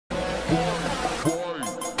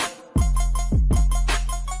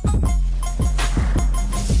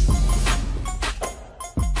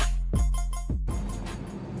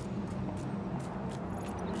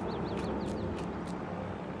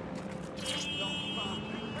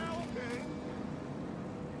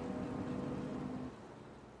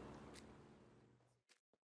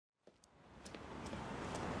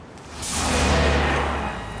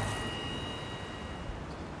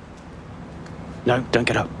No, don't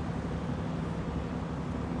get up.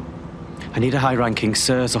 I need a high-ranking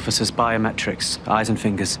SIRS officer's biometrics, eyes and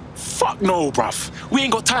fingers. Fuck no, bruv. We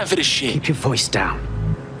ain't got time for this shit. Keep your voice down.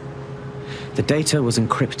 The data was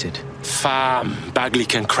encrypted. Fam, Bagley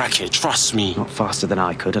can crack it, trust me. Not faster than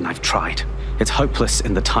I could, and I've tried. It's hopeless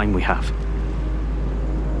in the time we have.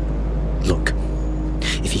 Look,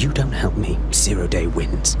 if you don't help me, Zero Day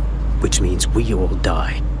wins. Which means we all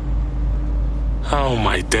die. Oh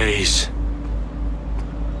my days.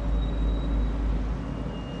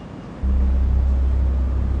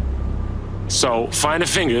 So, find the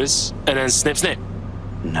fingers, and then snip snip.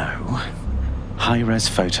 No. High-res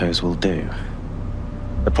photos will do.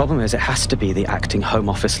 The problem is it has to be the acting Home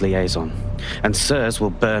Office liaison. And SIRS will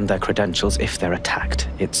burn their credentials if they're attacked.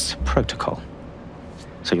 It's protocol.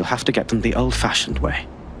 So you'll have to get them the old-fashioned way.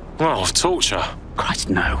 Oh, torture. Christ,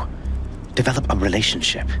 no. Develop a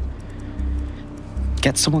relationship.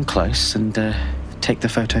 Get someone close and take the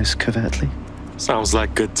photos covertly. Sounds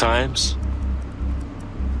like good times.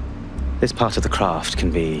 This part of the craft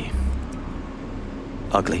can be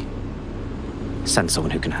ugly. Send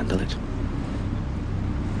someone who can handle it.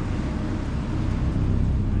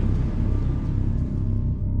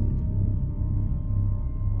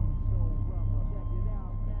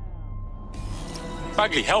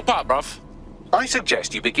 Bagley, help out, bruv. I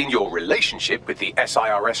suggest you begin your relationship with the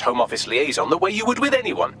SIRS Home Office liaison the way you would with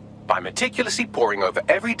anyone, by meticulously poring over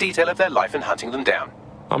every detail of their life and hunting them down.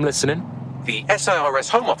 I'm listening. The SIRS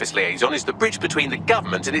Home Office liaison is the bridge between the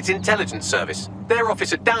government and its intelligence service. Their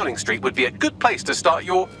office at Downing Street would be a good place to start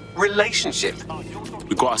your relationship.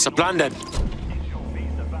 We got us a plan then.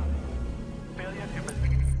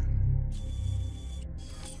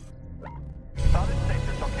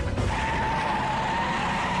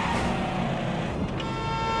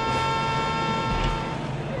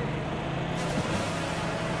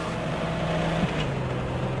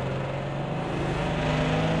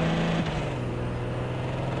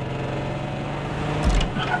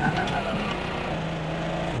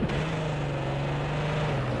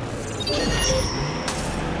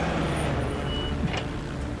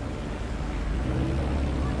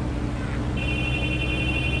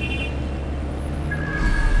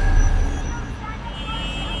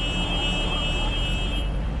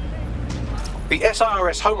 The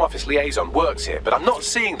SIRS Home Office liaison works here, but I'm not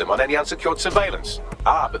seeing them on any unsecured surveillance.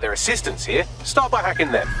 Ah, but their assistants here. Start by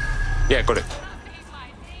hacking them. Yeah, got it.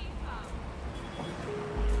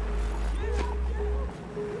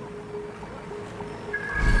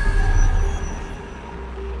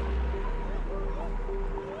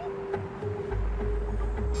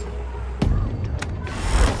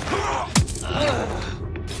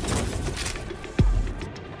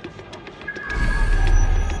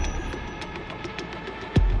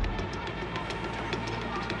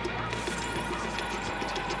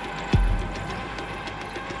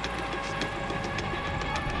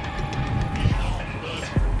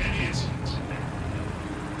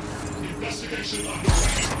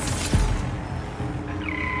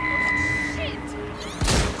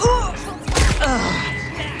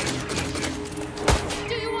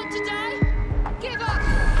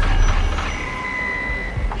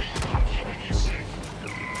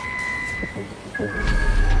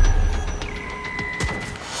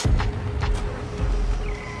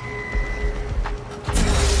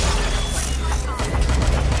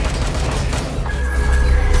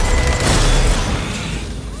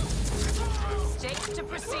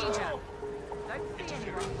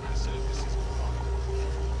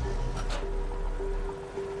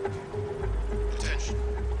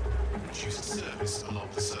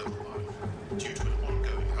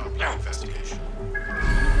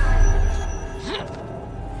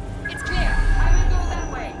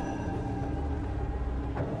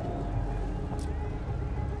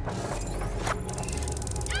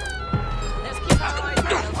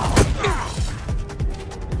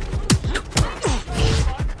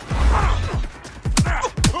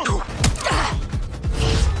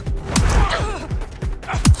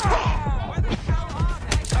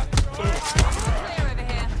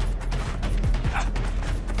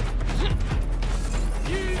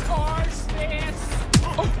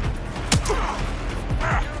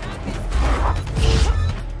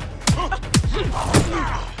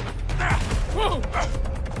 Whoa!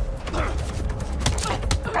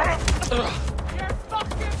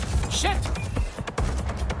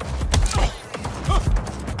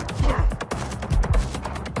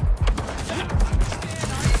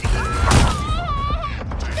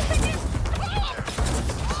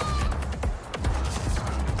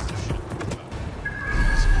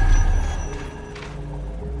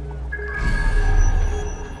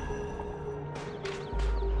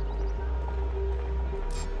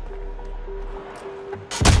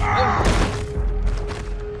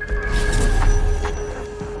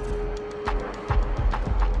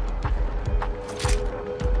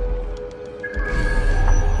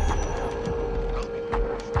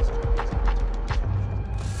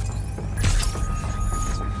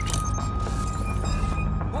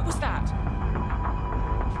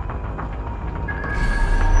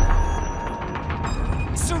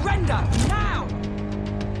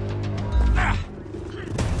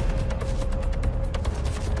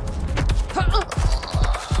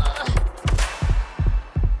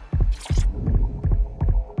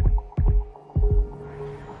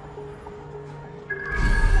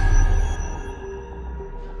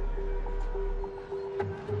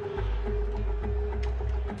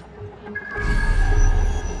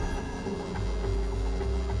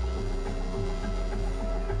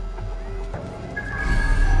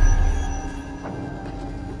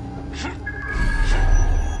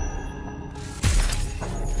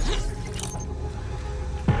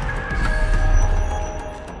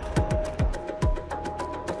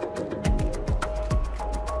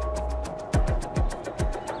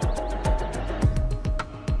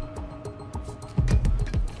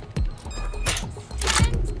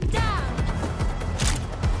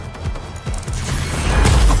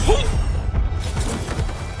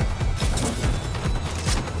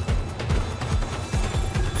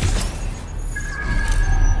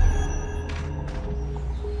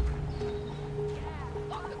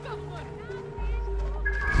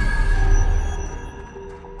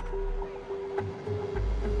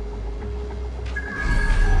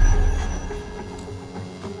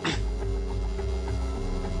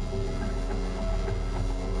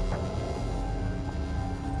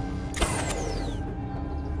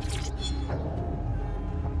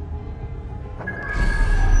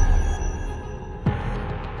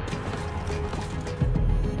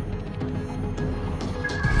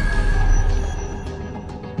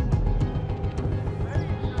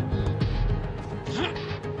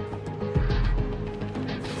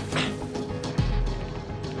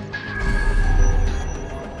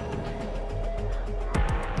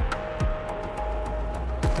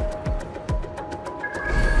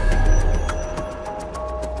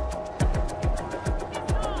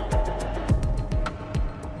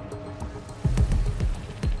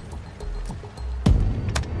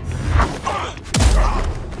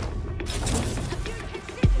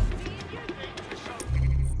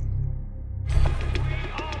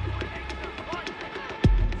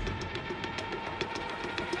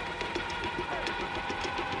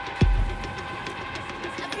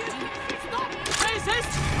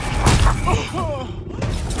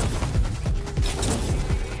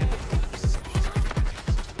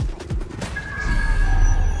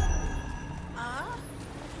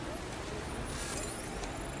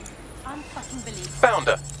 unfucking believable. Found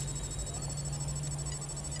her.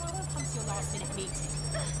 I won't come to your last minute meeting.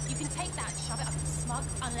 You can take that and shove it up your smug,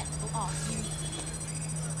 unelectable arse.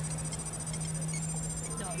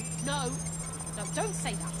 No, don't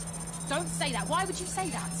say that. Don't say that. Why would you say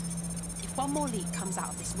that? If one more leak comes out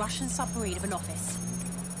of this Russian submarine of an office...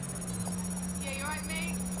 Yeah, you alright,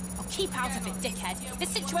 mate? I'll keep out of it, dickhead. This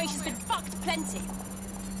situation's been fucked plenty.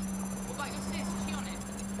 What about your sis? Is she on it?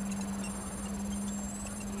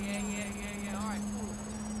 Yeah, alright,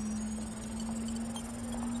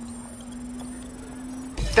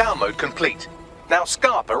 cool. Download complete. Now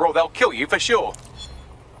scarp her or they'll kill you for sure.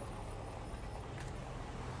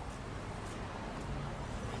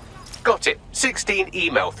 Got it. 16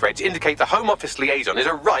 email threads indicate the Home Office liaison is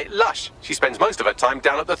a right lush. She spends most of her time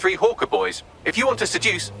down at the Three Hawker Boys. If you want to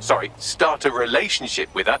start a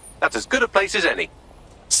relationship with her, that's as good a place as any.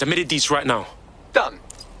 Submitted these right now. Done.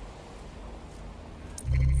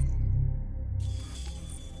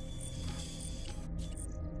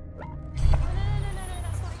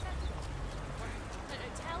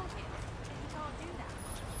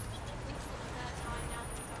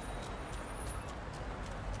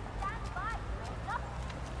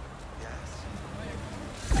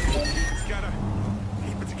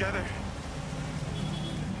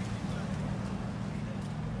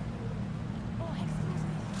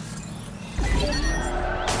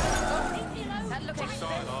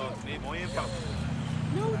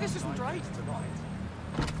 No, this isn't right.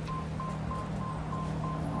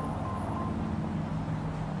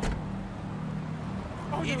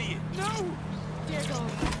 Oh, idiot! No! Diego!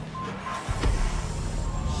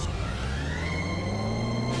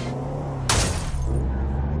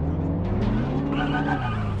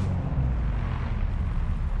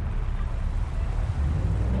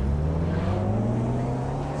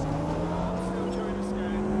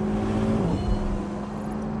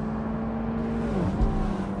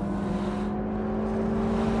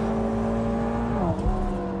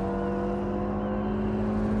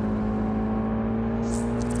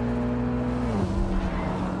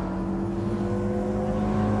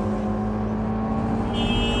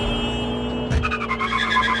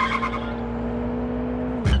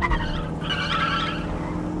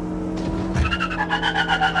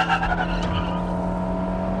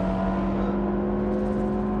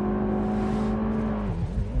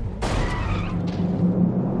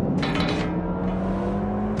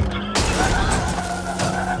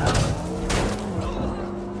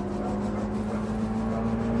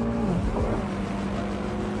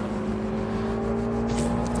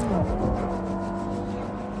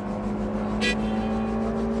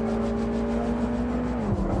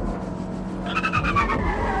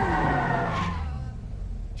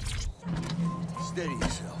 Steady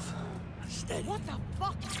yourself. Steady. What the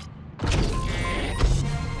fuck?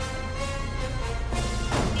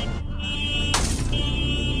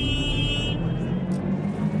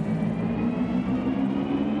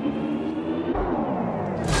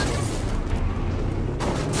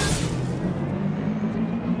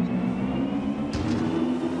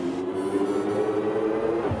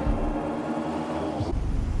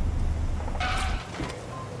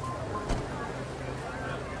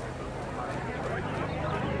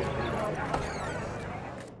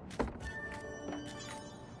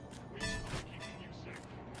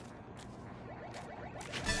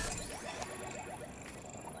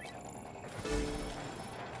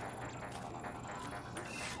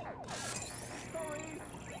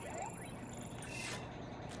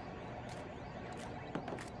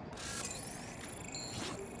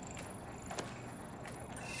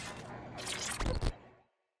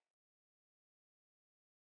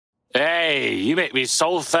 Hey, you make me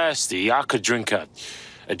so thirsty, I could drink a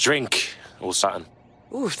drink or something.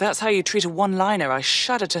 Ooh, if that's how you treat a one-liner, I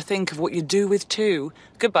shudder to think of what you do with two.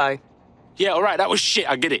 Goodbye. Yeah, all right, that was shit,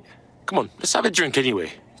 I get it. Come on, let's have a drink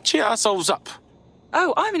anyway. Cheer ourselves up.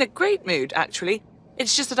 Oh, I'm in a great mood, actually.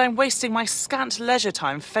 It's just that I'm wasting my scant leisure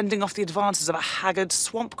time fending off the advances of a haggard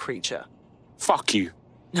swamp creature. Fuck you.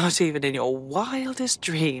 Not even in your wildest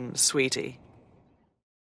dreams, sweetie.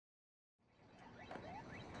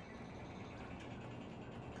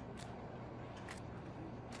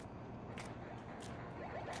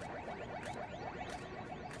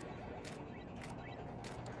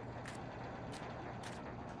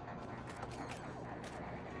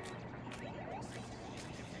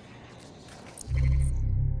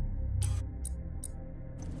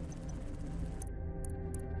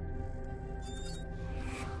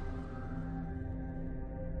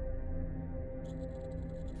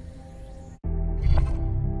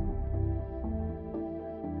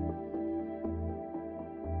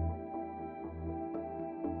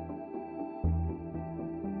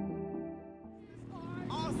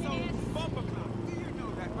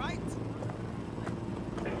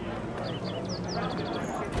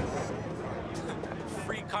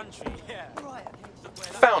 country, yeah. Right.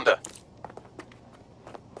 Found her.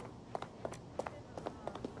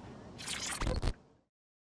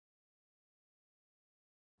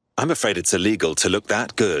 I'm afraid it's illegal to look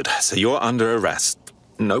that good, so you're under arrest.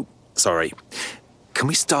 Nope, sorry. Can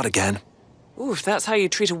we start again? Ooh, if that's how you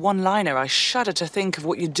treat a one-liner, I shudder to think of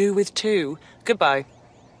what you do with two. Goodbye.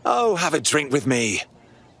 Oh, have a drink with me.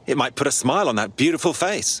 It might put a smile on that beautiful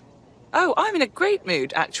face. Oh, I'm in a great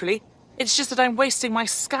mood, actually. It's just that I'm wasting my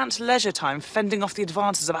scant leisure time fending off the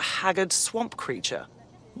advances of a haggard swamp creature.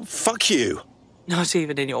 Fuck you. Not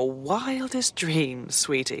even in your wildest dreams,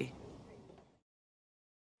 sweetie.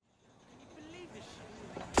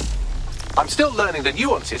 I'm still learning the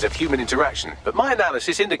nuances of human interaction, but my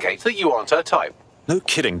analysis indicates that you aren't her type. No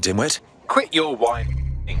kidding, dimwit. Quit your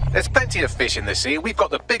whining. There's plenty of fish in the sea, and we've got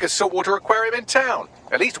the biggest saltwater aquarium in town.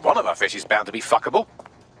 At least one of our fish is bound to be fuckable.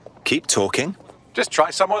 Keep talking. Just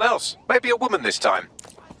try someone else. Maybe a woman this time.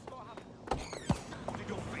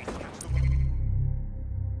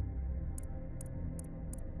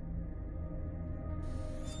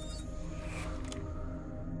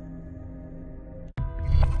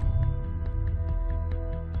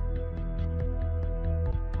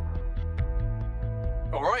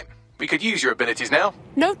 All right, we could use your abilities now.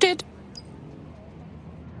 Noted.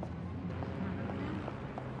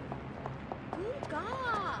 Ooh,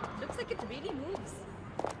 God. Looks like it really moves.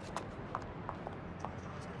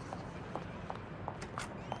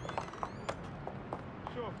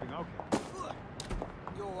 Sure thing, okay.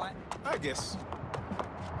 You alright? I guess.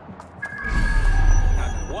 No,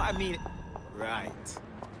 what I mean... Right.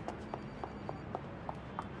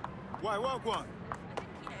 Why, walk one?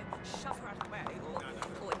 You know, shove her out of the way,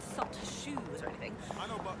 or insult her shoes or anything. I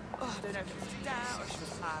know, but... Oh, I don't know if it was doubt or she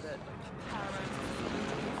was mad at parents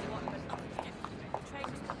or what, but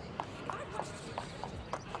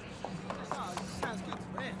Oh, sounds good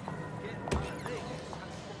to me.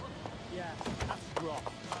 Yeah, that's rough.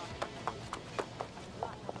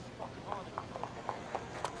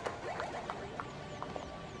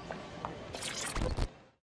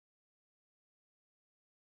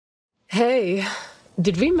 Hey,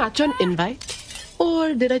 did we match on invite?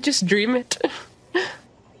 Or did I just dream it?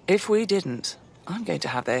 If we didn't, I'm going to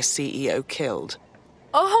have their CEO killed.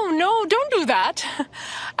 Oh, no, don't do that.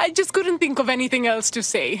 I just couldn't think of anything else to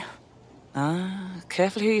say. Ah,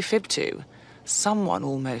 careful who you fib to. Someone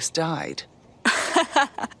almost died.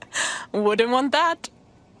 Wouldn't want that.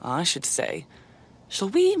 I should say, shall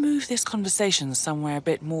we move this conversation somewhere a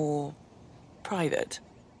bit more private?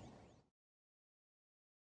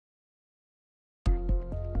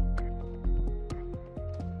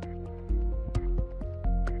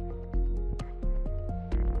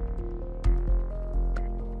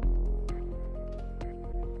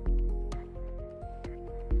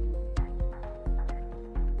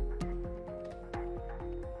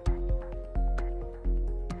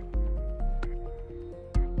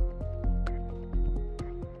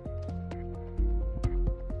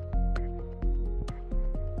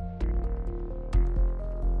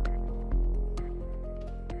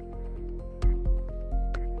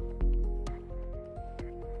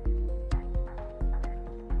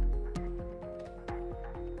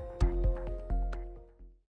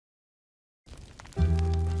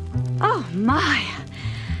 Oh, my.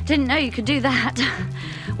 Didn't know you could do that.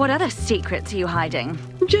 What other secrets are you hiding?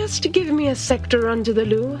 Just give me a sector under the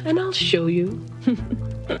loo and I'll show you.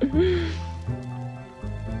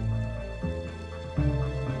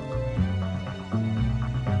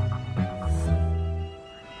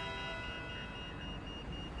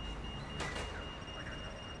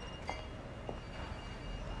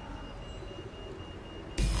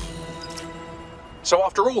 So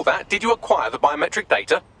after all that, did you acquire the biometric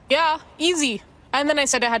data? Yeah, easy. And then I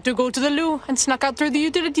said I had to go to the loo and snuck out through the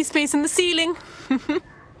utility space in the ceiling.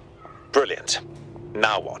 Brilliant.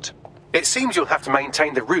 Now what? It seems you'll have to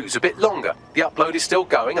maintain the ruse a bit longer. The upload is still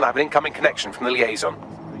going and I have an incoming connection from the liaison.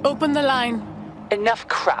 Open the line. Enough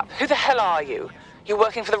crap. Who the hell are you? You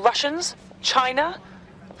working for the Russians? China?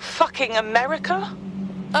 Fucking America?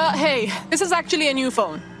 Hey, this is actually a new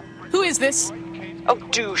phone. Who is this? Oh,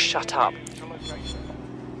 do shut up.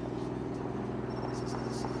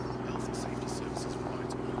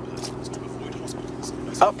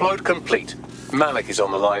 Upload complete. Malik is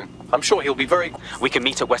on the line. I'm sure he'll be very... We can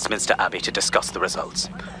meet at Westminster Abbey to discuss the results.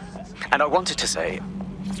 And I wanted to say,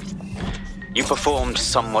 you performed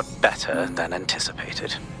somewhat better than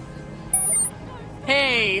anticipated.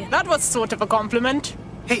 Hey, that was sort of a compliment.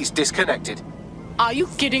 He's disconnected. Are you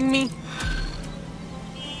kidding me?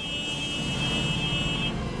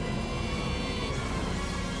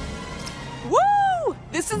 Woo!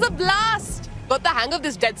 This is a blast! got the hang of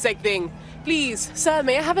this DedSec thing. Please, sir,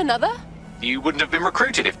 may I have another? You wouldn't have been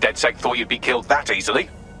recruited if DedSec thought you'd be killed that easily.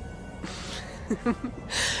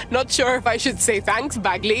 Not sure if I should say thanks,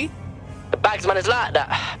 Bagley. The Bagsman is like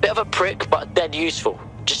that. Bit of a prick, but dead useful.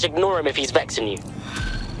 Just ignore him if he's vexing you.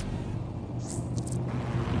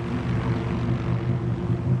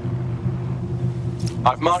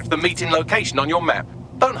 I've marked the meeting location on your map.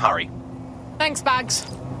 Don't hurry. Thanks, Bags.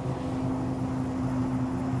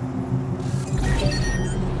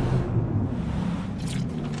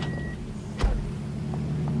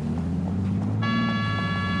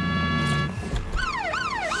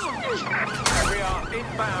 We are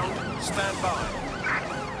inbound. Stand by.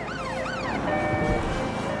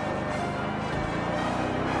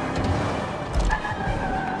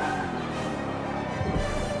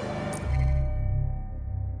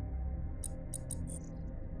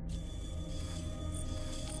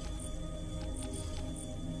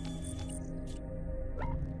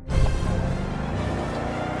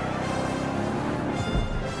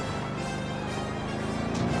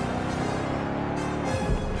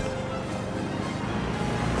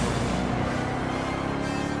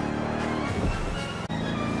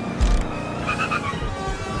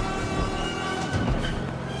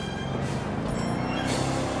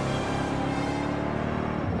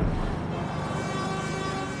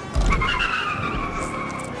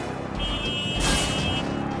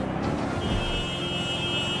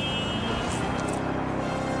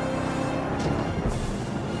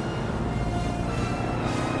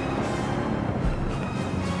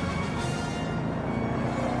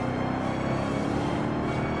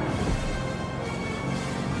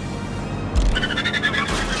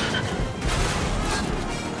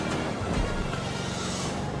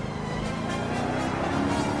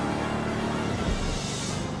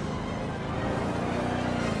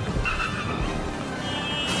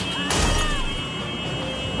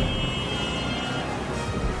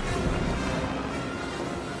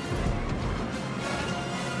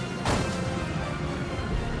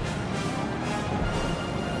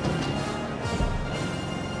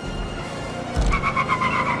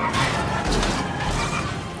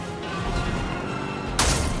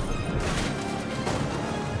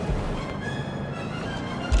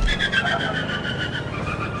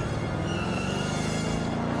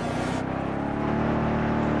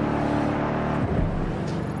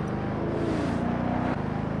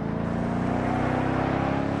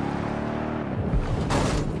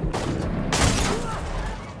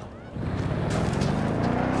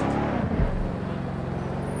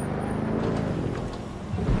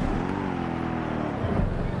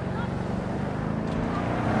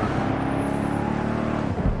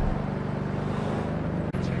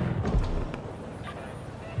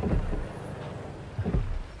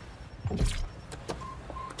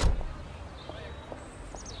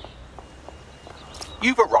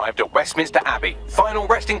 You've arrived at Westminster Abbey, final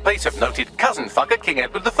resting place of noted cousin fucker King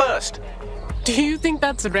Edward I. Do you think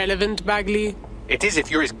that's relevant, Bagley? It is if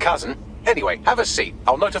you're his cousin. Anyway, have a seat.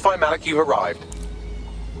 I'll notify Malik you've arrived.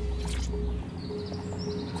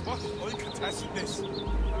 What? I can test this.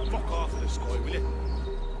 Fuck off in the sky, will you?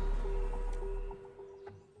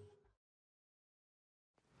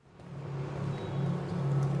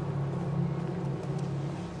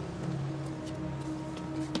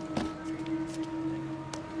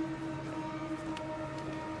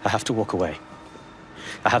 I have to walk away.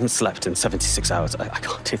 I haven't slept in 76 hours. I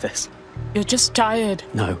can't do this. You're just tired.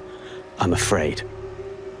 No, I'm afraid.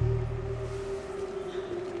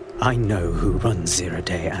 I know who runs Zero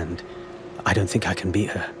Day, and I don't think I can beat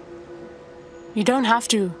her. You don't have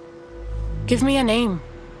to. Give me a name.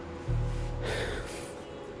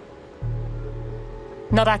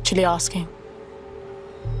 Not actually asking.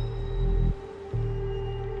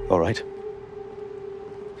 All right.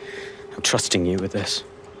 I'm trusting you with this.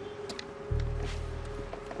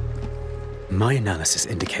 My analysis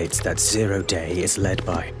indicates that Zero Day is led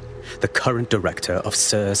by the current director of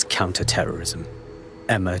SIR's counter-terrorism,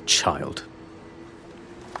 Emma Child.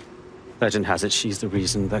 Legend has it she's the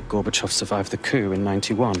reason that Gorbachev survived the coup in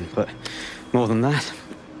 '91, but more than that,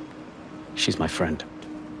 she's my friend.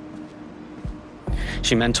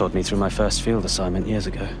 She mentored me through my first field assignment years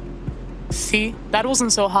ago. See, that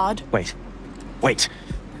wasn't so hard. Wait.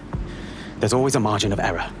 There's always a margin of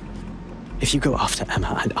error. If you go after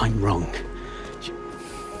Emma and I'm wrong,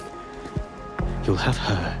 you'll have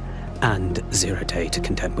her and Zero Day to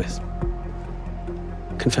contend with.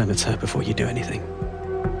 Confirm it's her before you do anything.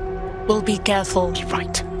 We'll be careful. You're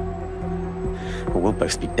right. Or we'll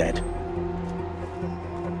both be dead.